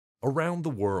Around the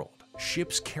world,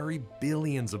 ships carry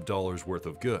billions of dollars worth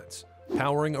of goods,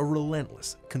 powering a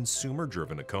relentless,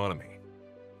 consumer-driven economy.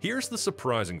 Here's the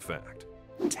surprising fact.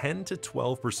 10 to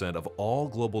 12% of all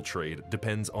global trade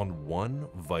depends on one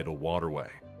vital waterway,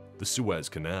 the Suez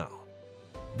Canal.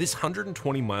 This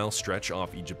 120-mile stretch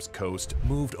off Egypt's coast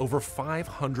moved over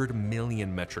 500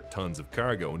 million metric tons of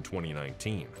cargo in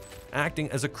 2019, acting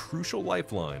as a crucial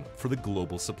lifeline for the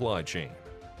global supply chain.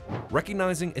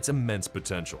 Recognizing its immense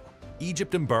potential,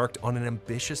 Egypt embarked on an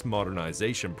ambitious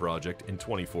modernization project in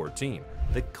 2014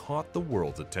 that caught the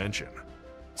world's attention.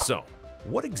 So,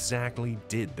 what exactly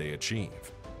did they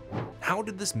achieve? How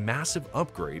did this massive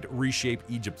upgrade reshape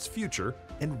Egypt's future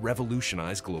and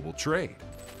revolutionize global trade?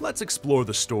 Let's explore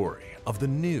the story of the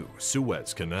new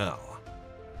Suez Canal.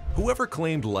 Whoever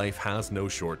claimed life has no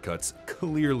shortcuts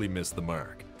clearly missed the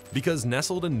mark, because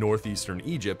nestled in northeastern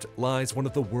Egypt lies one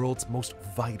of the world's most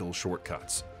vital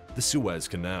shortcuts, the Suez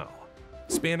Canal.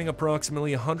 Spanning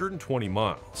approximately 120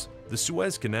 miles, the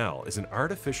Suez Canal is an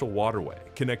artificial waterway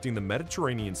connecting the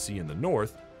Mediterranean Sea in the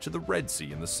north to the Red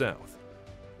Sea in the south.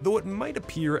 Though it might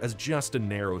appear as just a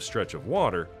narrow stretch of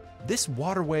water, this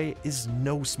waterway is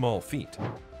no small feat.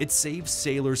 It saves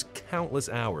sailors countless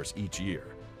hours each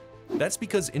year. That's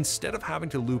because instead of having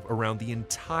to loop around the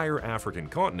entire African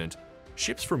continent,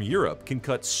 ships from Europe can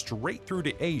cut straight through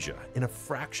to Asia in a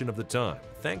fraction of the time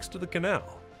thanks to the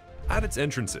canal. At its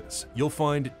entrances, you'll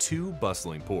find two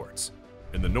bustling ports.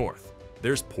 In the north,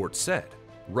 there's Port Said,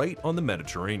 right on the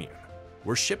Mediterranean,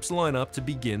 where ships line up to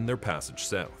begin their passage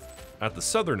south. At the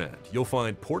southern end, you'll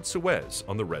find Port Suez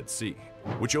on the Red Sea,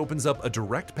 which opens up a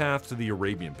direct path to the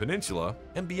Arabian Peninsula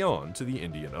and beyond to the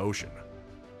Indian Ocean.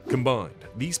 Combined,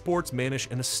 these ports manage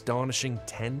an astonishing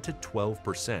 10 to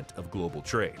 12% of global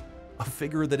trade, a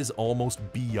figure that is almost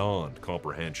beyond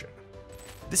comprehension.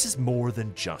 This is more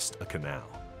than just a canal.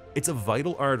 It's a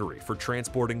vital artery for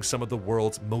transporting some of the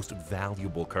world's most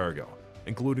valuable cargo,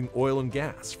 including oil and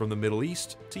gas from the Middle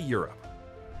East to Europe.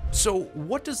 So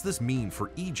what does this mean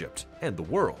for Egypt and the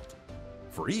world?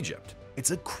 For Egypt,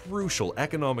 it's a crucial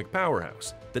economic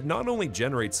powerhouse that not only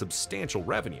generates substantial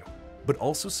revenue, but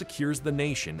also secures the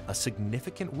nation a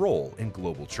significant role in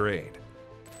global trade.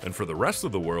 And for the rest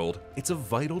of the world, it's a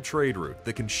vital trade route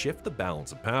that can shift the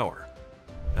balance of power.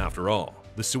 After all,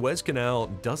 the Suez Canal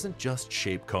doesn't just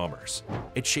shape commerce,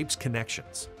 it shapes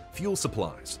connections, fuel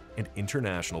supplies, and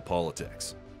international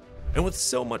politics. And with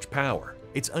so much power,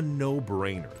 it's a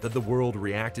no-brainer that the world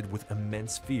reacted with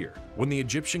immense fear when the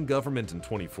Egyptian government in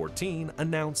 2014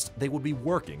 announced they would be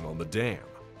working on the dam.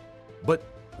 But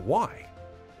why?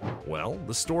 Well,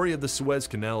 the story of the Suez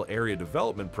Canal Area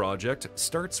Development Project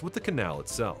starts with the canal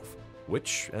itself,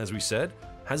 which, as we said,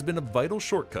 has been a vital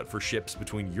shortcut for ships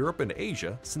between Europe and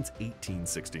Asia since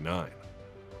 1869.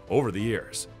 Over the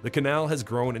years, the canal has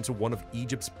grown into one of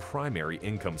Egypt's primary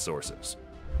income sources.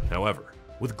 However,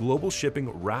 with global shipping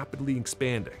rapidly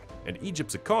expanding and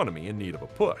Egypt's economy in need of a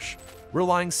push,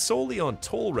 relying solely on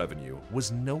toll revenue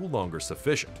was no longer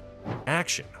sufficient.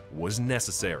 Action was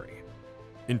necessary.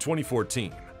 In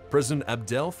 2014, President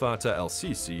Abdel Fattah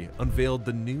el-Sisi unveiled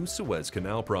the new Suez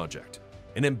Canal project,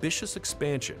 an ambitious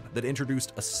expansion that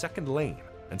introduced a second lane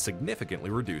and significantly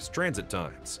reduced transit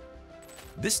times.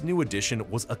 This new addition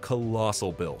was a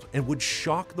colossal build and would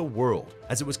shock the world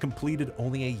as it was completed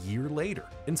only a year later,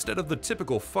 instead of the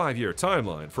typical 5-year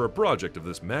timeline for a project of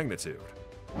this magnitude.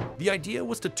 The idea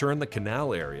was to turn the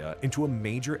canal area into a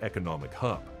major economic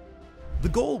hub. The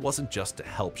goal wasn't just to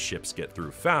help ships get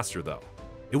through faster though.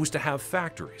 It was to have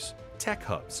factories, tech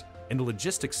hubs, and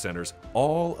logistics centers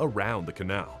all around the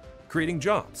canal, creating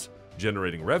jobs,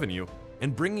 generating revenue,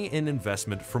 and bringing in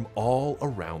investment from all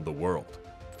around the world.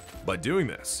 By doing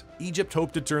this, Egypt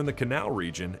hoped to turn the canal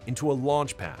region into a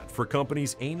launch pad for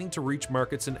companies aiming to reach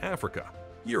markets in Africa,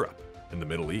 Europe, and the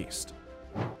Middle East.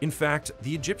 In fact,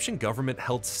 the Egyptian government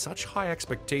held such high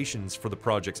expectations for the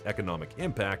project's economic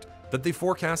impact that they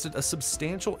forecasted a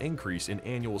substantial increase in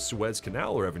annual Suez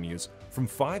Canal revenues from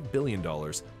 $5 billion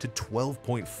to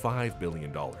 $12.5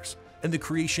 billion, and the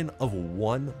creation of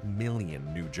 1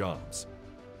 million new jobs.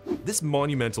 This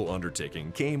monumental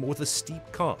undertaking came with a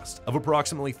steep cost of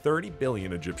approximately 30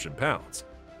 billion Egyptian pounds,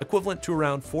 equivalent to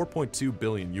around 4.2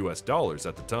 billion US dollars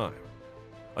at the time.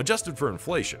 Adjusted for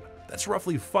inflation, that's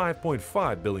roughly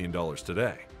 $5.5 billion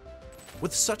today.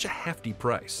 With such a hefty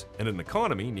price and an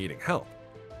economy needing help,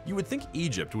 you would think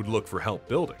Egypt would look for help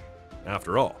building.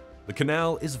 After all, the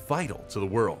canal is vital to the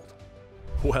world.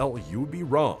 Well, you would be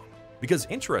wrong, because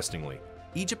interestingly,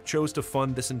 Egypt chose to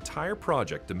fund this entire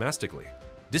project domestically,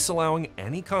 disallowing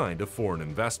any kind of foreign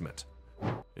investment.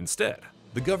 Instead,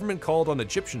 the government called on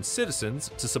Egyptian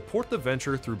citizens to support the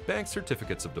venture through bank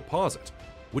certificates of deposit,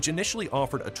 which initially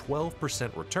offered a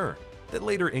 12% return that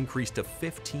later increased to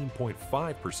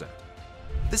 15.5%.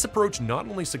 This approach not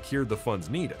only secured the funds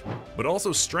needed, but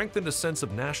also strengthened a sense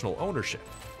of national ownership,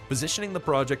 positioning the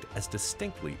project as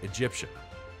distinctly Egyptian.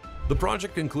 The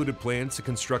project included plans to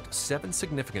construct 7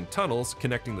 significant tunnels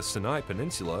connecting the Sinai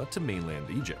Peninsula to mainland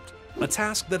Egypt, a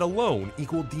task that alone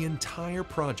equaled the entire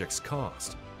project's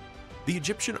cost. The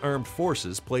Egyptian armed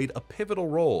forces played a pivotal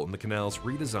role in the canal's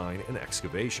redesign and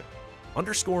excavation,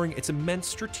 underscoring its immense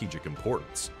strategic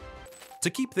importance. To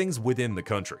keep things within the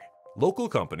country, local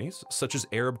companies, such as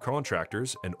Arab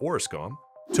contractors and Orascom,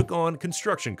 took on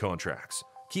construction contracts,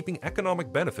 keeping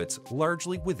economic benefits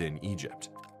largely within Egypt.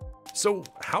 So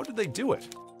how did they do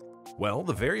it? Well,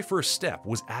 the very first step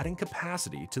was adding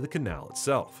capacity to the canal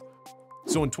itself.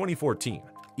 So in 2014,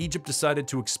 Egypt decided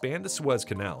to expand the Suez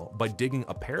Canal by digging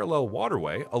a parallel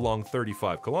waterway along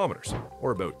 35 kilometers,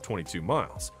 or about 22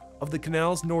 miles, of the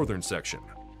canal's northern section.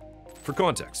 For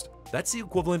context, that's the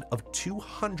equivalent of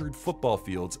 200 football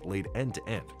fields laid end to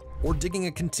end, or digging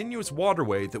a continuous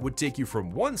waterway that would take you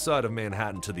from one side of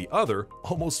Manhattan to the other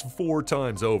almost 4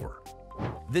 times over.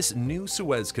 This new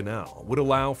Suez Canal would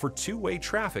allow for two-way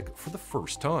traffic for the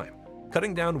first time,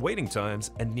 cutting down waiting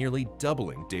times and nearly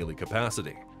doubling daily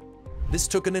capacity. This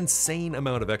took an insane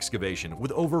amount of excavation,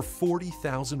 with over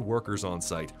 40,000 workers on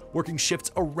site working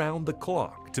shifts around the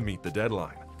clock to meet the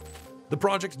deadline. The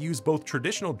project used both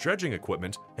traditional dredging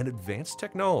equipment and advanced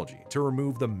technology to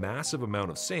remove the massive amount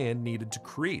of sand needed to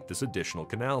create this additional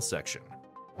canal section.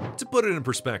 To put it in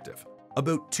perspective,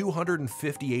 about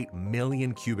 258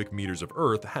 million cubic meters of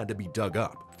earth had to be dug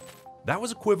up. That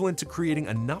was equivalent to creating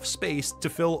enough space to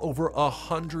fill over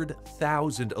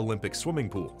 100,000 Olympic swimming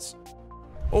pools.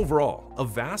 Overall, a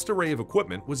vast array of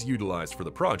equipment was utilized for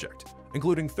the project,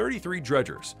 including 33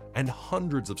 dredgers and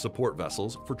hundreds of support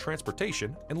vessels for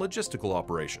transportation and logistical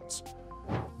operations.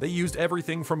 They used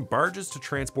everything from barges to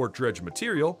transport dredged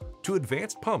material to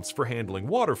advanced pumps for handling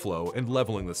water flow and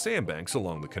leveling the sandbanks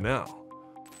along the canal.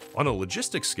 On a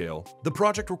logistics scale, the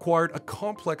project required a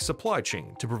complex supply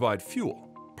chain to provide fuel,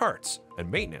 parts, and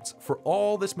maintenance for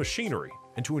all this machinery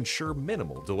and to ensure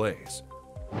minimal delays.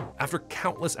 After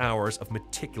countless hours of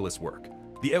meticulous work,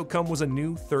 the outcome was a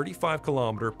new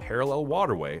 35-kilometer parallel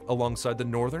waterway alongside the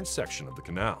northern section of the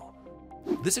canal.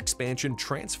 This expansion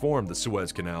transformed the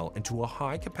Suez Canal into a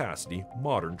high-capacity,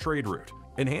 modern trade route,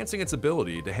 enhancing its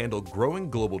ability to handle growing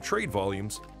global trade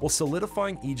volumes while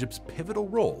solidifying Egypt's pivotal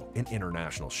role in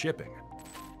international shipping.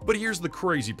 But here's the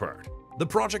crazy part. The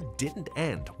project didn't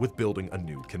end with building a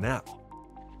new canal.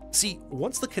 See,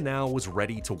 once the canal was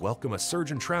ready to welcome a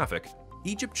surge in traffic,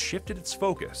 Egypt shifted its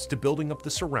focus to building up the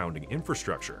surrounding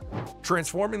infrastructure,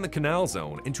 transforming the canal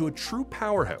zone into a true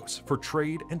powerhouse for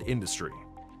trade and industry.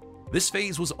 This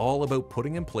phase was all about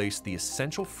putting in place the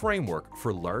essential framework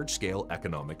for large-scale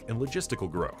economic and logistical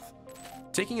growth.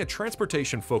 Taking a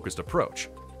transportation-focused approach,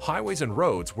 highways and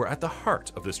roads were at the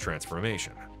heart of this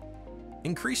transformation.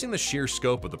 Increasing the sheer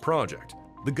scope of the project,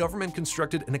 the government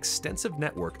constructed an extensive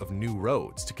network of new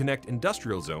roads to connect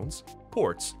industrial zones,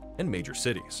 ports, and major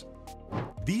cities.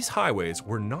 These highways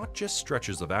were not just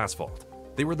stretches of asphalt.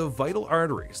 They were the vital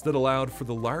arteries that allowed for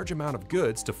the large amount of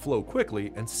goods to flow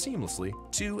quickly and seamlessly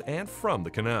to and from the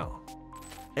canal.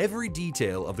 Every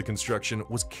detail of the construction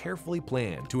was carefully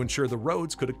planned to ensure the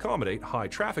roads could accommodate high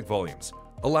traffic volumes,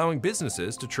 allowing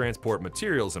businesses to transport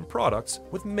materials and products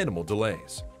with minimal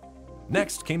delays.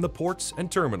 Next came the ports and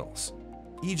terminals.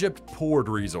 Egypt poured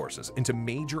resources into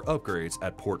major upgrades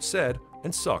at Port Said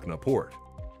and Sakna Port.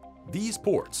 These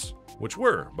ports, which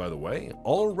were, by the way,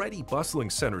 already bustling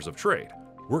centers of trade,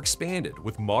 were expanded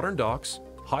with modern docks,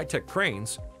 high-tech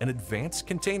cranes, and advanced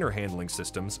container handling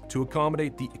systems to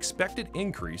accommodate the expected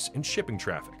increase in shipping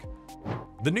traffic.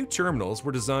 The new terminals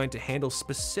were designed to handle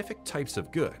specific types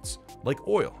of goods, like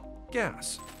oil,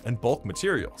 gas, and bulk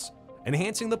materials,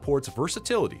 enhancing the port's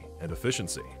versatility and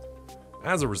efficiency.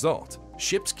 As a result,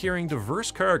 ships carrying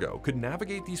diverse cargo could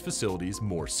navigate these facilities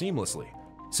more seamlessly,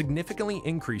 significantly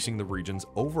increasing the region's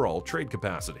overall trade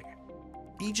capacity.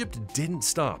 Egypt didn't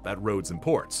stop at roads and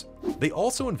ports. They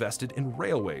also invested in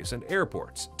railways and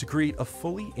airports to create a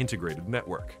fully integrated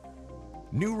network.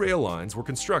 New rail lines were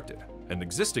constructed, and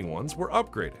existing ones were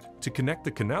upgraded to connect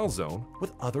the canal zone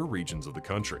with other regions of the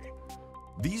country.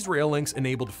 These rail links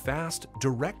enabled fast,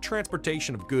 direct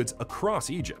transportation of goods across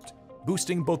Egypt,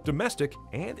 boosting both domestic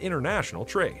and international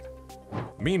trade.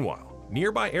 Meanwhile,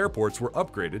 nearby airports were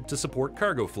upgraded to support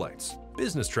cargo flights,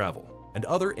 business travel, and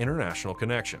other international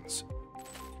connections.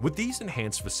 With these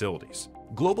enhanced facilities,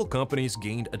 global companies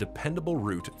gained a dependable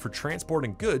route for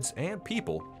transporting goods and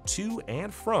people to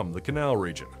and from the canal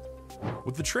region.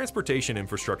 With the transportation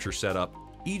infrastructure set up,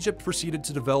 Egypt proceeded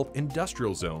to develop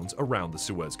industrial zones around the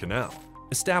Suez Canal,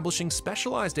 establishing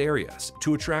specialized areas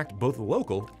to attract both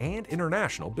local and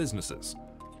international businesses.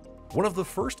 One of the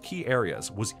first key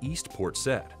areas was East Port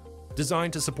Said,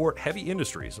 designed to support heavy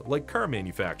industries like car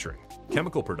manufacturing,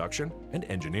 chemical production, and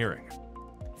engineering.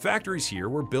 Factories here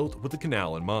were built with the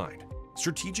canal in mind,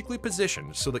 strategically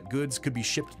positioned so that goods could be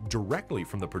shipped directly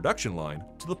from the production line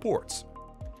to the ports.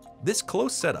 This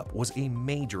close setup was a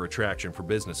major attraction for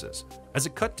businesses, as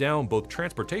it cut down both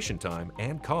transportation time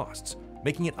and costs,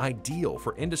 making it ideal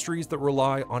for industries that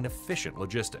rely on efficient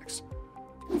logistics.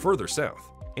 Further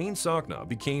south, Ain Sokhna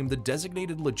became the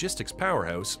designated logistics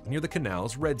powerhouse near the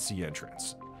canal's Red Sea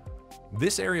entrance.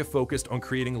 This area focused on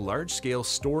creating large-scale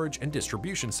storage and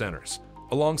distribution centers,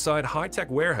 alongside high-tech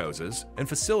warehouses and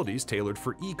facilities tailored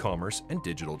for e-commerce and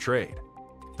digital trade.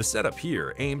 The setup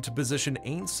here aimed to position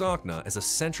Ain Sokhna as a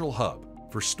central hub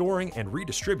for storing and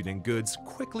redistributing goods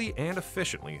quickly and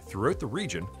efficiently throughout the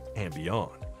region and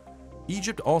beyond.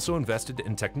 Egypt also invested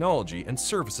in technology and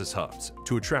services hubs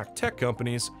to attract tech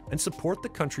companies and support the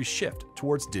country's shift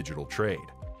towards digital trade.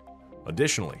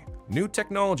 Additionally, new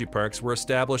technology parks were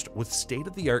established with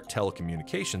state-of-the-art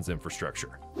telecommunications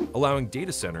infrastructure, allowing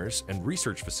data centers and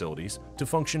research facilities to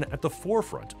function at the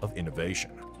forefront of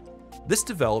innovation. This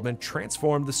development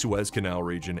transformed the Suez Canal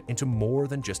region into more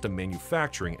than just a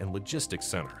manufacturing and logistics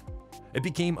center. It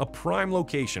became a prime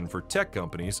location for tech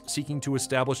companies seeking to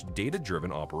establish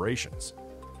data-driven operations.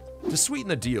 To sweeten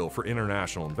the deal for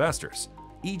international investors,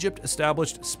 Egypt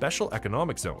established special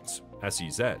economic zones,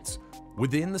 SEZs,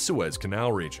 within the Suez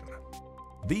Canal region.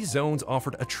 These zones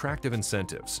offered attractive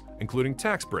incentives, including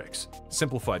tax breaks,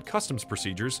 simplified customs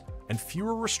procedures, and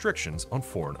fewer restrictions on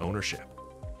foreign ownership.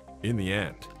 In the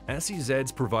end,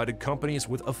 SEZs provided companies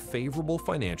with a favorable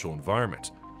financial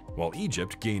environment, while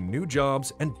Egypt gained new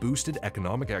jobs and boosted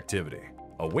economic activity,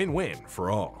 a win-win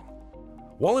for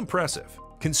all. While impressive,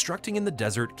 constructing in the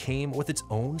desert came with its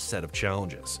own set of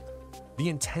challenges. The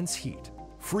intense heat,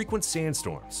 frequent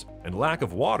sandstorms, and lack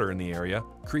of water in the area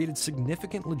created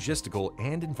significant logistical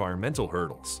and environmental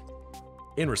hurdles.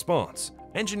 In response,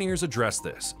 engineers addressed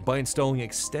this by installing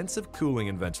extensive cooling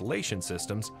and ventilation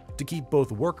systems to keep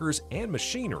both workers and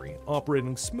machinery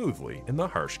operating smoothly in the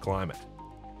harsh climate.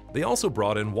 They also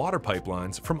brought in water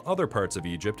pipelines from other parts of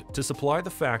Egypt to supply the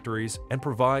factories and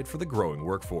provide for the growing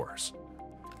workforce.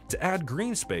 To add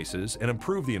green spaces and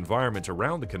improve the environment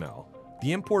around the canal,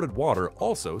 the imported water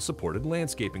also supported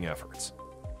landscaping efforts.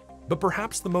 But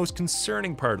perhaps the most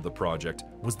concerning part of the project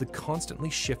was the constantly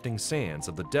shifting sands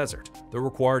of the desert that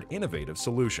required innovative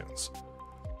solutions.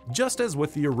 Just as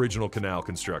with the original canal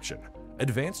construction,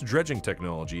 advanced dredging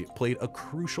technology played a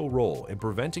crucial role in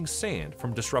preventing sand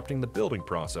from disrupting the building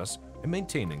process and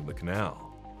maintaining the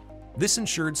canal. This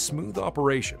ensured smooth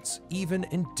operations even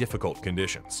in difficult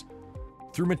conditions.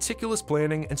 Through meticulous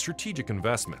planning and strategic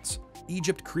investments,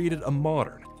 Egypt created a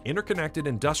modern, interconnected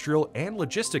industrial and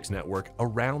logistics network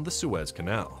around the Suez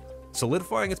Canal,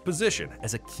 solidifying its position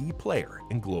as a key player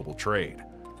in global trade.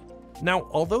 Now,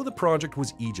 although the project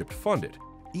was Egypt-funded,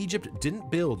 Egypt didn't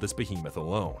build this behemoth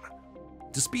alone.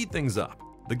 To speed things up,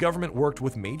 the government worked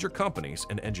with major companies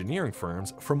and engineering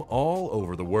firms from all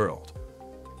over the world.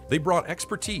 They brought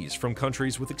expertise from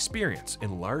countries with experience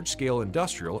in large-scale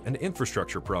industrial and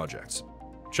infrastructure projects.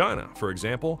 China, for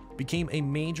example, became a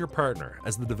major partner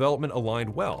as the development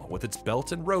aligned well with its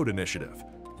Belt and Road Initiative,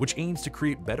 which aims to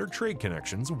create better trade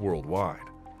connections worldwide.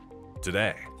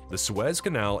 Today, the Suez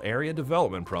Canal Area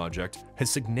Development Project has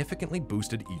significantly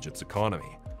boosted Egypt's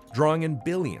economy, drawing in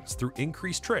billions through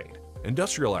increased trade,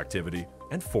 industrial activity,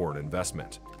 and foreign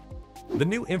investment. The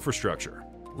new infrastructure,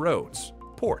 roads,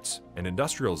 ports, and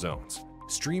industrial zones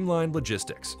streamlined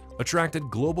logistics, attracted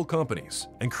global companies,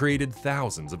 and created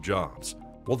thousands of jobs,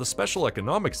 while the special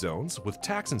economic zones with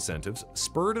tax incentives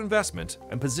spurred investment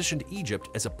and positioned Egypt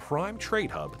as a prime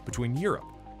trade hub between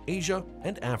Europe, Asia,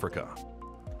 and Africa.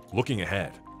 Looking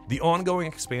ahead, the ongoing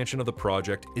expansion of the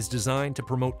project is designed to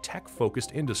promote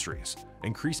tech-focused industries,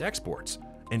 increase exports,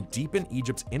 and deepen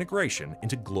Egypt's integration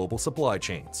into global supply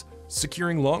chains,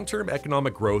 securing long-term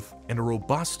economic growth and a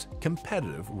robust,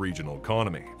 competitive regional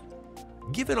economy.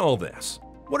 Given all this,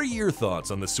 what are your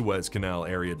thoughts on the Suez Canal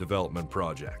Area Development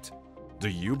Project? Do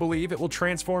you believe it will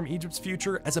transform Egypt's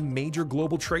future as a major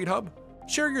global trade hub?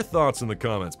 Share your thoughts in the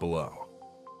comments below.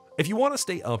 If you want to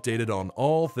stay updated on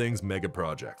all things mega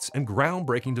projects and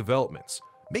groundbreaking developments,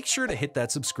 make sure to hit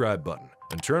that subscribe button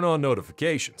and turn on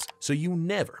notifications so you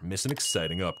never miss an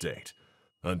exciting update.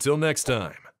 Until next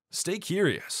time, Stay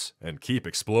curious and keep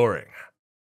exploring.